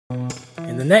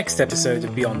In the next episode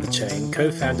of Beyond the Chain,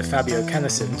 co-founder Fabio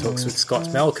Canison talks with Scott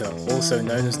Melker, also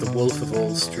known as the Wolf of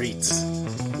All Streets.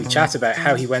 We chat about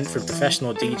how he went from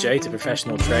professional DJ to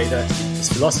professional trader, his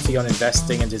philosophy on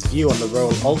investing, and his view on the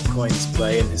role altcoins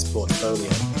play in his portfolio.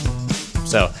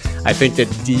 So I think that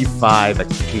DeFi,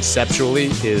 conceptually,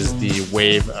 is the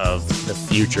wave of the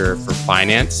future for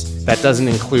finance. That doesn't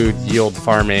include yield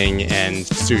farming and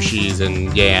sushis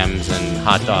and yams and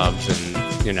hot dogs and,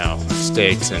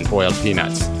 steaks and boiled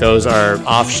peanuts. Those are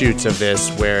offshoots of this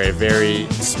where a very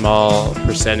small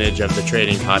percentage of the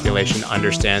trading population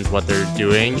understands what they're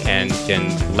doing and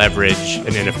can leverage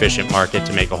an inefficient market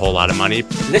to make a whole lot of money.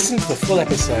 Listen to the full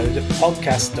episode at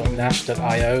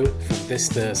podcast.nash.io from this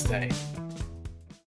Thursday.